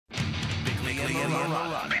and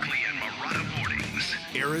Marotta mornings.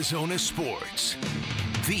 Arizona sports.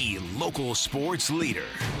 The local sports leader.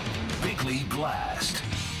 Bickley Blast.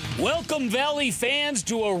 Welcome, Valley fans,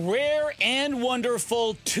 to a rare and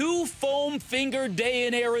wonderful two-foam finger day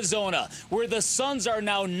in Arizona, where the Suns are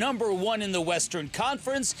now #1 in the Western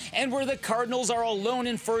Conference and where the Cardinals are alone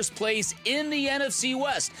in first place in the NFC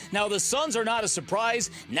West. Now, the Suns are not a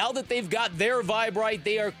surprise. Now that they've got their vibe right,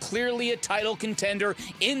 they are clearly a title contender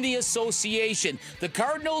in the association. The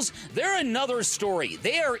Cardinals, they're another story.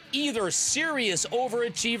 They are either serious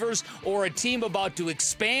overachievers or a team about to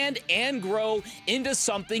expand and grow into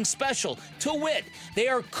something special. To wit, they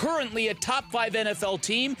are currently a top 5 NFL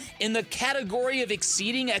team in the category of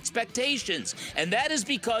exceeding expectations. And that is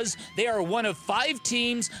because they are one of 5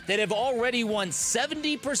 teams that have already won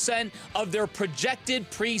 70% of their projected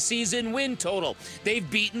preseason win total. They've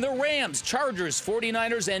beaten the Rams, Chargers,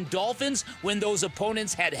 49ers, and Dolphins when those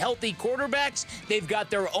opponents had healthy quarterbacks. They've got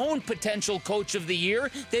their own potential coach of the year.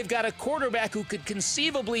 They've got a quarterback who could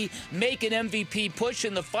conceivably make an MVP push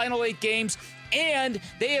in the final 8 games. And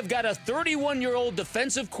they have got a 31-year-old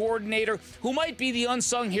defensive coordinator who might be the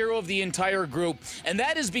unsung hero of the entire group. And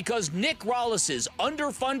that is because Nick Rollis's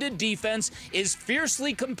underfunded defense is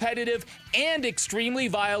fiercely competitive and extremely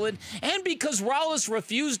violent, and because Rollis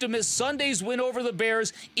refused to miss Sunday's win over the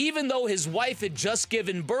Bears, even though his wife had just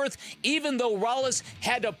given birth, even though Rollis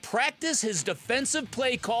had to practice his defensive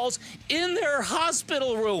play calls in their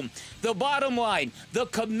hospital room. The bottom line, the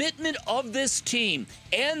commitment of this team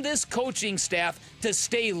and this coaching staff to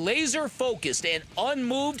stay laser focused and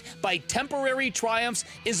unmoved by temporary triumphs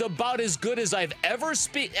is about as good as I've ever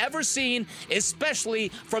seen, especially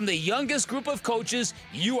from the youngest group of coaches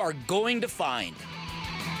you are going to find.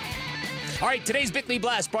 All right, today's Bickley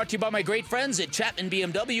Blast brought to you by my great friends at Chapman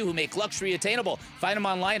BMW, who make luxury attainable. Find them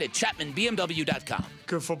online at chapmanbmw.com.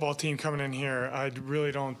 Good football team coming in here. I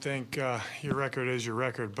really don't think your record is your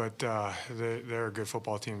record, but they're a good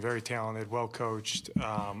football team. Very talented, well coached.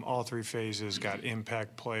 All 3 phases, got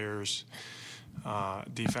impact players,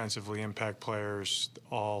 defensively impact players,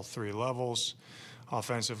 all 3 levels.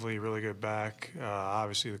 Offensively, really good back.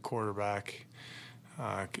 Obviously, the quarterback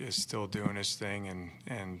is still doing his thing,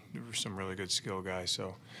 and some really good skill guys.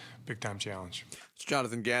 So, big-time challenge. It's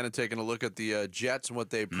Jonathan Gannon taking a look at the Jets and what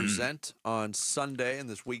they present on Sunday in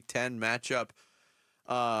this Week 10 matchup.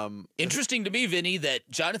 Interesting to me, Vinny, that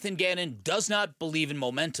Jonathan Gannon does not believe in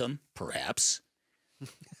momentum, perhaps.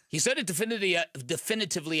 He said it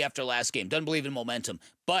definitively after last game. Doesn't believe in momentum.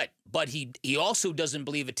 But he also doesn't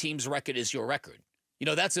believe a team's record is your record. You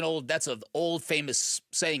know, that's an old famous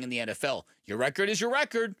saying in the NFL. Your record is your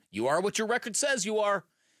record. You are what your record says you are.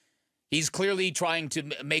 He's clearly trying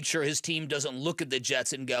to make sure his team doesn't look at the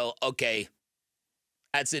Jets and go, okay,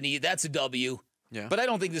 that's a W. Yeah. But I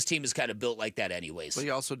don't think this team is kind of built like that anyways. But he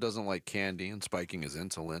also doesn't like candy and spiking his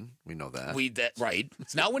insulin. We know that. Right.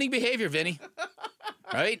 It's not winning behavior, Vinny.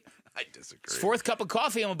 Right? I disagree. It's 4th cup of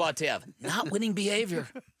coffee I'm about to have. Not winning behavior.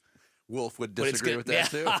 Wolf would disagree with that,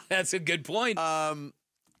 too. That's a good point.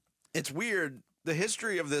 It's weird. The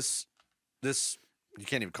history of this, you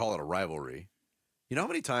can't even call it a rivalry. You know how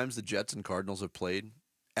many times the Jets and Cardinals have played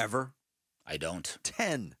ever? I don't.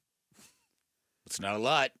 10. It's not a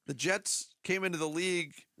lot. The Jets came into the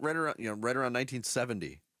league right around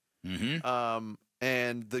 1970. Mm-hmm.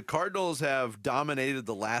 And the Cardinals have dominated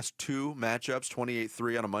the last 2 matchups,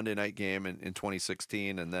 28-3 on a Monday night game in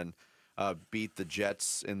 2016, and then beat the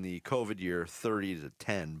Jets in the COVID year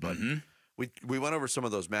 30-10. But we went over some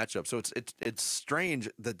of those matchups. So it's strange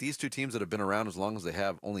that these 2 teams that have been around as long as they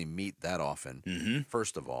have only meet that often.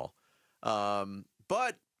 First of all,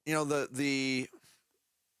 but you know the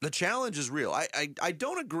challenge is real. I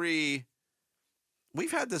don't agree.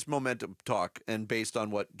 We've had this momentum talk, and based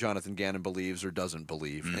on what Jonathan Gannon believes or doesn't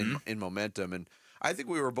believe in momentum, and I think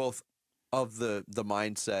we were both of the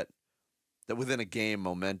mindset that within a game,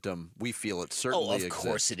 momentum, we feel it certainly exists. Oh, of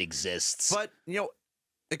course it exists. But, you know,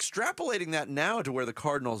 extrapolating that now to where the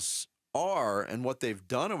Cardinals are and what they've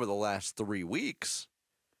done over the last 3 weeks,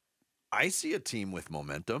 I see a team with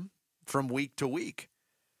momentum from week to week.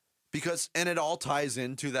 And it all ties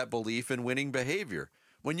into that belief in winning behavior.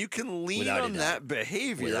 When you can lean on that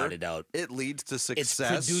behavior, without a doubt, it leads to success.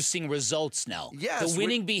 It's producing results now. Yes. The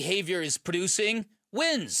winning behavior is producing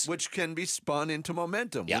wins, which can be spun into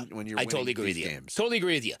momentum when you're winning totally agree these with you. games. Totally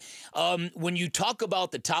agree with you. When you talk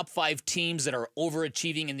about the top 5 teams that are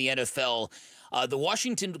overachieving in the NFL, the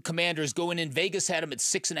Washington Commanders going in Vegas had them at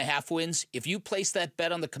 6.5 wins. If you place that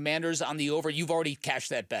bet on the Commanders on the over, you've already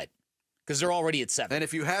cashed that bet. because they're already at 7. And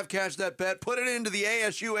if you have cashed that bet, put it into the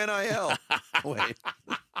ASU NIL. Wait.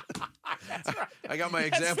 That's right. I got my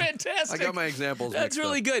That's example. fantastic. I got my examples. That's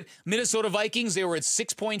really up. good. Minnesota Vikings, they were at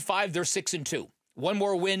 6.5. They're 6-2. One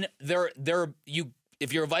more win.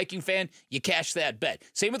 If you're a Viking fan, you cash that bet.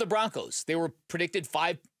 Same with the Broncos. They were predicted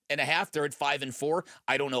 5.5. They're at 5-4.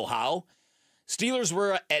 I don't know how. Steelers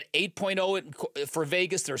were at 8.0 for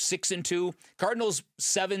Vegas. They're 6-2. Cardinals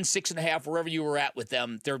 7, 6.5. Wherever you were at with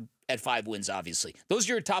them, they're at 5 wins. Obviously, those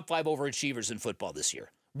are your top 5 overachievers in football this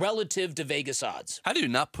year, relative to Vegas odds. How do you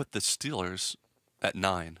not put the Steelers at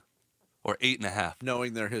 9 or 8.5?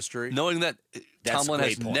 Knowing their history. Knowing that That's Tomlin a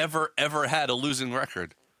has great point. never, ever had a losing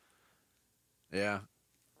record. Yeah.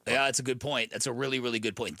 Yeah, that's a good point. That's a really, really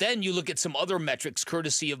good point. Then you look at some other metrics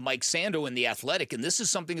courtesy of Mike Sando in The Athletic, and this is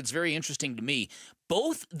something that's very interesting to me.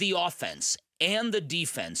 Both the offense and the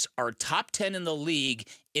defense are top 10 in the league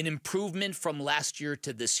in improvement from last year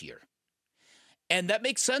to this year. And that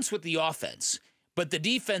makes sense with the offense. But the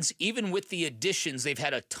defense, even with the additions, they've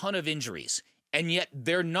had a ton of injuries, and yet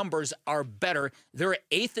their numbers are better. They're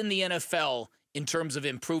 8th in the NFL in terms of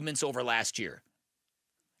improvements over last year.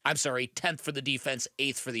 I'm sorry, 10th for the defense,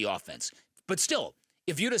 8th for the offense. But still,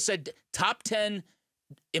 if you'd have said top 10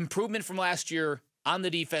 improvement from last year on the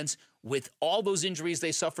defense with all those injuries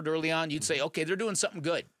they suffered early on, you'd say, okay, they're doing something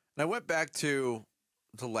good. And I went back to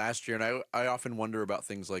last year, and I often wonder about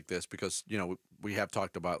things like this because, we have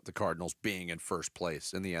talked about the Cardinals being in first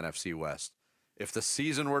place in the NFC West. If the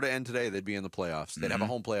season were to end today, they'd be in the playoffs. They'd have a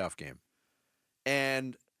home playoff game.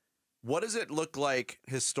 And what does it look like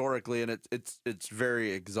historically? And it's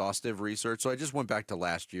very exhaustive research. So I just went back to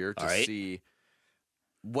last year to see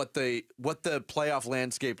what the playoff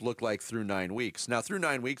landscape looked like through 9 weeks. Now, through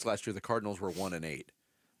 9 weeks last year, the Cardinals were 1-8.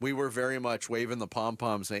 We were very much waving the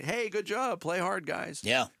pom-poms saying, hey, good job, play hard, guys.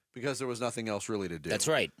 Yeah. Because there was nothing else really to do. That's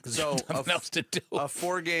right. So nothing else to do. A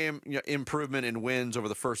 4-game improvement in wins over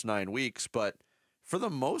the first 9 weeks, but for the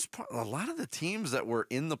most part, a lot of the teams that were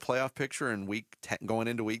in the playoff picture in week 10, going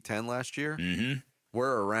into week 10 last year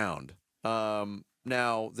were around.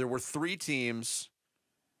 Now, there were 3 teams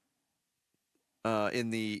in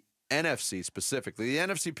the NFC specifically. The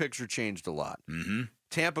NFC picture changed a lot.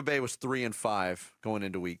 Tampa Bay was 3-5 going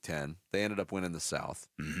into week 10. They ended up winning the South.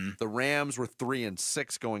 The Rams were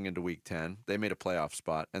 3-6 going into week 10. They made a playoff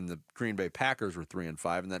spot. And the Green Bay Packers were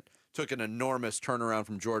 3-5. And that took an enormous turnaround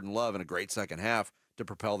from Jordan Love and a great second half to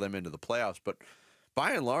propel them into the playoffs. But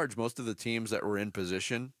by and large, most of the teams that were in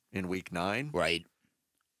position in week 9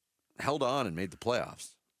 held on and made the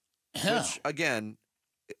playoffs. Which, again,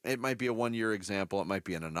 it might be a one-year example. It might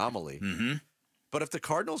be an anomaly. But if the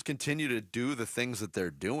Cardinals continue to do the things that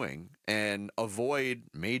they're doing and avoid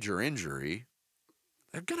major injury,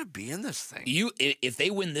 they're going to be in this thing. If they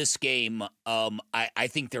win this game, I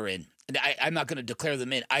think they're in. I'm not going to declare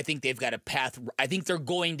them in. I think they've got a path. I think they're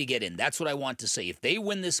going to get in. That's what I want to say. If they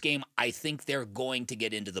win this game, I think they're going to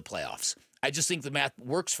get into the playoffs. I just think the math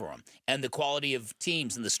works for them, and the quality of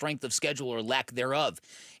teams and the strength of schedule or lack thereof.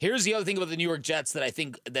 Here's the other thing about the New York Jets that I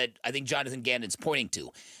think Jonathan Gannon's pointing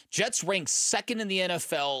to. Jets ranked 2nd in the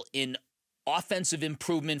NFL in offensive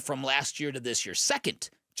improvement from last year to this year. 2nd,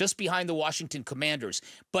 just behind the Washington Commanders,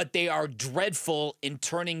 but they are dreadful in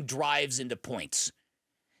turning drives into points.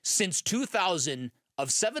 Since 2000, of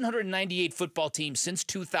 798 football teams since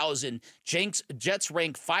 2000, Jets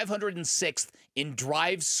rank 506th in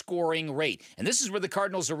drive scoring rate. And this is where the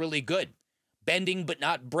Cardinals are really good. Bending but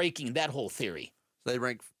not breaking, that whole theory. They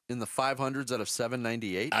rank in the 500s out of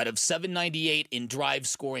 798? Out of 798 in drive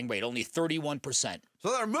scoring rate, only 31%.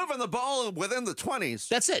 So they're moving the ball within the 20s.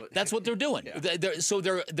 That's it. That's what they're doing. Yeah.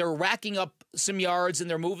 They're racking up some yards and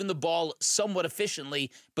they're moving the ball somewhat efficiently,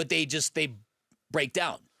 but they break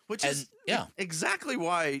down. Which is exactly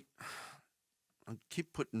why I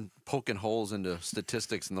keep poking holes into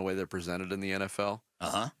statistics and the way they're presented in the NFL.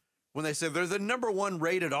 When they say they're the number 1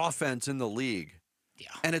 rated offense in the league. Yeah.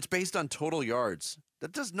 And it's based on total yards.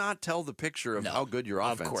 That does not tell the picture of how good your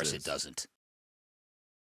offense is. Of course it doesn't.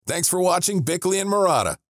 Thanks for watching Bickley and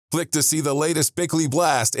Marotta. Click to see the latest Bickley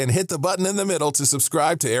Blast and hit the button in the middle to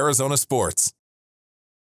subscribe to Arizona Sports.